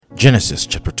Genesis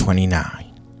chapter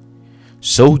 29.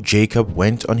 So Jacob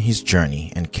went on his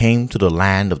journey and came to the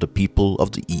land of the people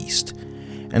of the east.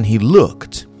 And he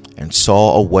looked and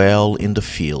saw a well in the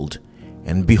field,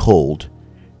 and behold,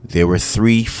 there were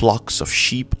 3 flocks of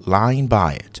sheep lying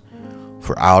by it,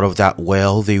 for out of that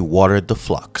well they watered the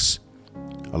flocks.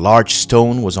 A large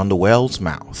stone was on the well's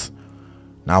mouth.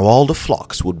 Now all the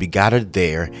flocks would be gathered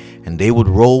there, and they would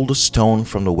roll the stone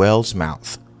from the well's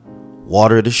mouth,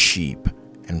 water the sheep,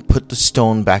 and put the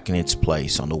stone back in its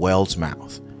place on the well's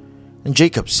mouth. And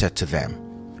Jacob said to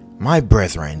them, My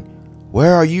brethren,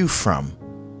 where are you from?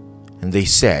 And they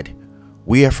said,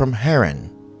 We are from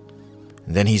Haran.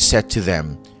 And then he said to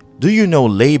them, Do you know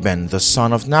Laban the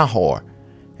son of Nahor?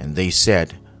 And they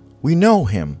said, We know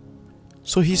him.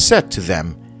 So he said to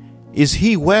them, Is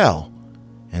he well?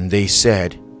 And they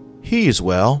said, He is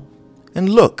well. And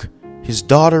look, his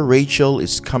daughter Rachel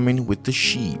is coming with the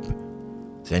sheep.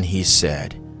 Then he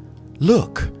said,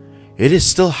 Look, it is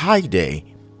still high day.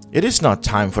 It is not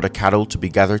time for the cattle to be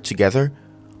gathered together.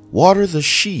 Water the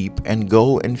sheep and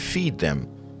go and feed them.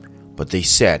 But they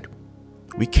said,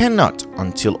 We cannot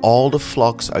until all the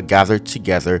flocks are gathered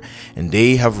together and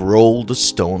they have rolled the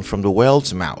stone from the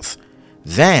well's mouth.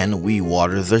 Then we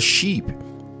water the sheep.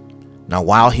 Now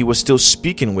while he was still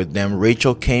speaking with them,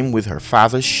 Rachel came with her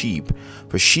father's sheep,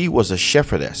 for she was a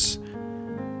shepherdess.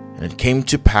 And it came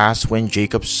to pass when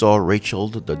Jacob saw Rachel,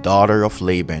 the daughter of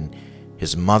Laban,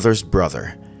 his mother's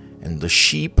brother, and the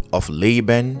sheep of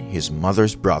Laban, his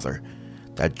mother's brother,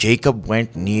 that Jacob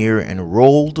went near and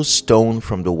rolled the stone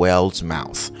from the well's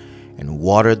mouth, and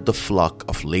watered the flock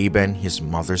of Laban, his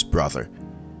mother's brother.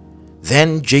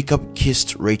 Then Jacob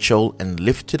kissed Rachel and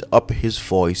lifted up his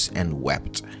voice and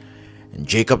wept. And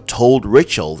Jacob told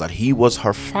Rachel that he was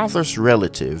her father's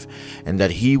relative, and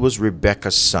that he was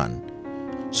Rebekah's son.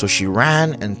 So she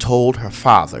ran and told her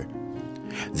father.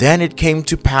 Then it came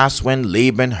to pass when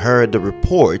Laban heard the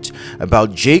report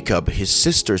about Jacob his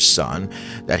sister's son,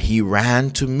 that he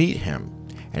ran to meet him,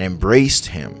 and embraced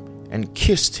him, and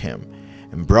kissed him,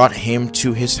 and brought him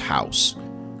to his house.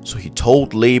 So he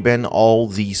told Laban all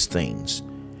these things.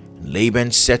 And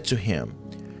Laban said to him,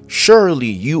 Surely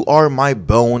you are my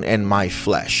bone and my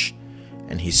flesh.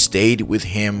 And he stayed with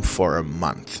him for a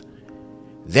month.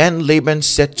 Then Laban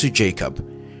said to Jacob,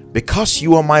 Because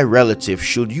you are my relative,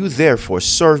 should you therefore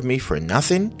serve me for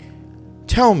nothing?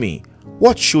 Tell me,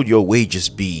 what should your wages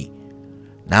be?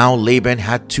 Now Laban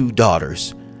had 2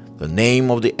 daughters. The name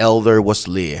of the elder was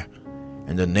Leah,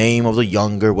 and the name of the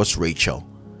younger was Rachel.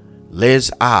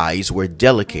 Leah's eyes were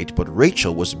delicate, but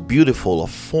Rachel was beautiful of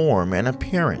form and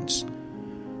appearance.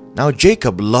 Now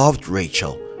Jacob loved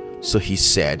Rachel, so he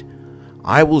said,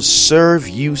 I will serve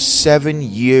you 7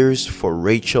 years for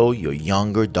Rachel, your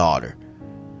younger daughter.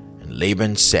 And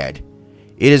Laban said,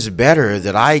 It is better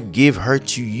that I give her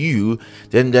to you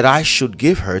than that I should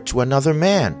give her to another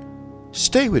man.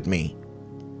 Stay with me.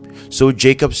 So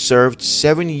Jacob served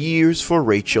 7 years for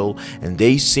Rachel, and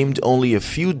they seemed only a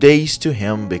few days to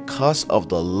him because of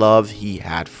the love he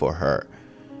had for her.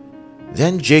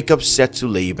 Then Jacob said to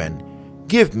Laban,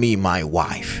 Give me my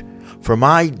wife, for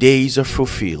my days are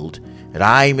fulfilled, that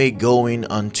I may go in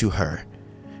unto her.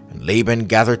 And Laban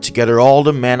gathered together all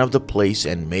the men of the place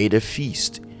and made a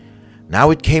feast. Now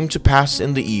it came to pass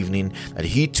in the evening that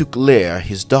he took Leah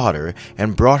his daughter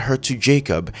and brought her to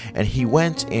Jacob, and he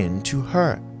went in to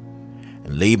her.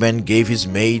 And Laban gave his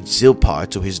maid Zilpah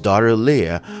to his daughter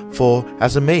Leah for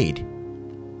as a maid.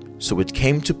 So it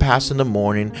came to pass in the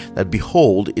morning that,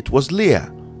 behold, it was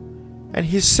Leah. And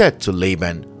he said to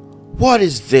Laban, What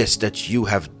is this that you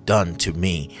have done to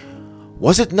me?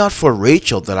 Was it not for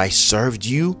Rachel that I served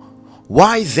you?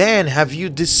 Why then have you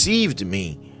deceived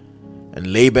me?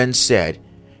 And Laban said,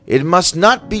 It must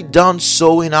not be done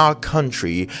so in our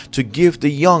country, to give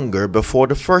the younger before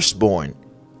the firstborn.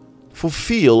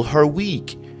 Fulfill her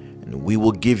week, and we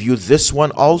will give you this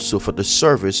one also for the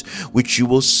service which you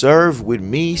will serve with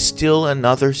me still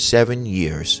another 7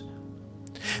 years.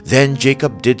 Then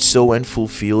Jacob did so and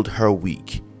fulfilled her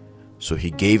week. So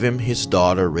he gave him his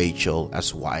daughter Rachel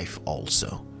as wife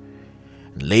also.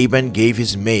 And Laban gave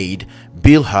his maid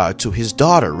Bilhah to his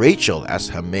daughter Rachel as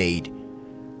her maid.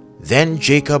 Then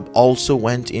Jacob also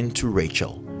went in to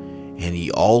Rachel, and he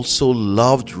also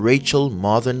loved Rachel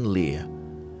more than Leah.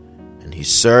 And he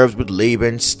served with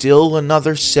Laban still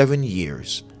another 7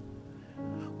 years.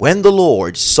 When the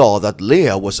Lord saw that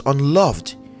Leah was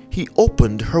unloved, he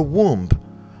opened her womb,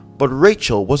 but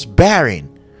Rachel was barren.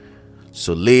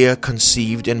 So Leah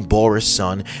conceived and bore a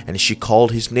son, and she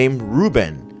called his name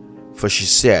Reuben, for she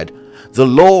said, The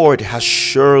Lord has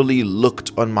surely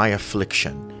looked on my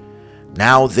affliction.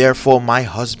 Now therefore my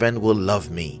husband will love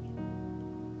me.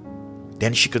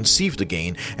 Then she conceived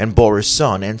again and bore a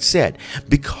son and said,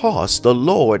 Because the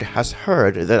Lord has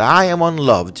heard that I am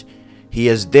unloved, he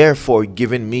has therefore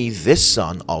given me this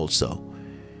son also.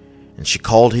 And she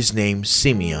called his name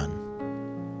Simeon.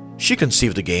 She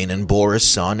conceived again and bore a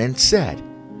son and said,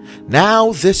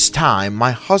 Now this time my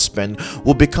husband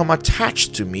will become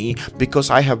attached to me,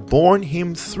 because I have borne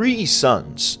him 3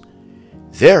 sons.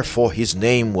 Therefore his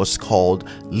name was called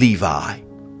Levi.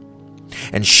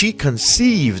 And she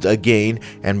conceived again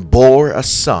and bore a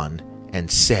son and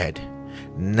said,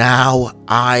 Now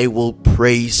I will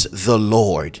praise the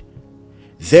Lord.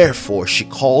 Therefore she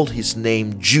called his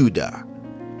name Judah.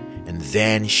 And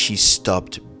then she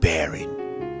stopped bearing.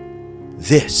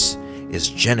 This is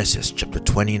Genesis chapter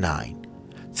 29.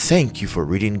 Thank you for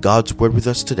reading God's Word with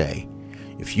us today.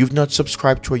 If you've not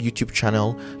subscribed to our YouTube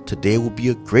channel, today will be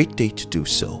a great day to do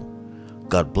so.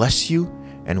 God bless you,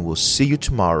 and we'll see you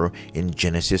tomorrow in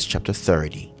Genesis chapter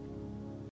 30.